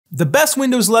The best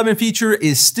Windows 11 feature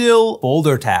is still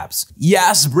folder tabs.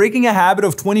 Yes, breaking a habit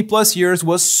of 20 plus years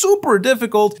was super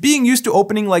difficult, being used to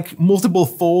opening like multiple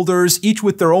folders, each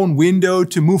with their own window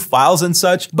to move files and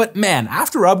such. But man,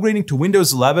 after upgrading to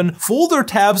Windows 11, folder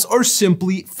tabs are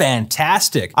simply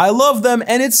fantastic. I love them,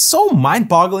 and it's so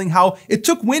mind-boggling how it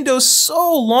took Windows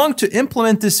so long to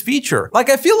implement this feature. Like,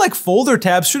 I feel like folder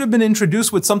tabs should have been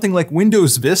introduced with something like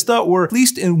Windows Vista, or at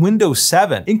least in Windows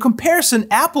 7. In comparison,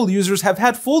 Apple users have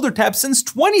had folder tabs since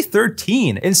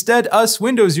 2013. Instead, us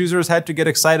Windows users had to get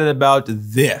excited about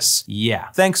this. Yeah,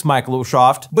 thanks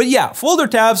Microsoft. But yeah, folder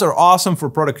tabs are awesome for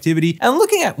productivity, and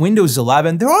looking at Windows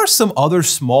 11, there are some other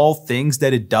small things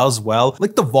that it does well,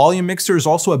 like the volume mixer is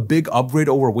also a big upgrade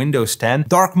over Windows 10.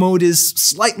 Dark mode is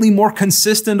slightly more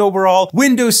consistent overall.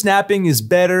 Window snapping is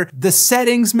better. The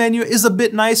settings menu is a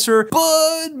bit nicer,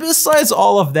 but besides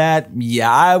all of that,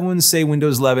 yeah, I wouldn't say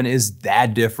Windows 11 is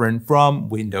that different from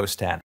Windows 10.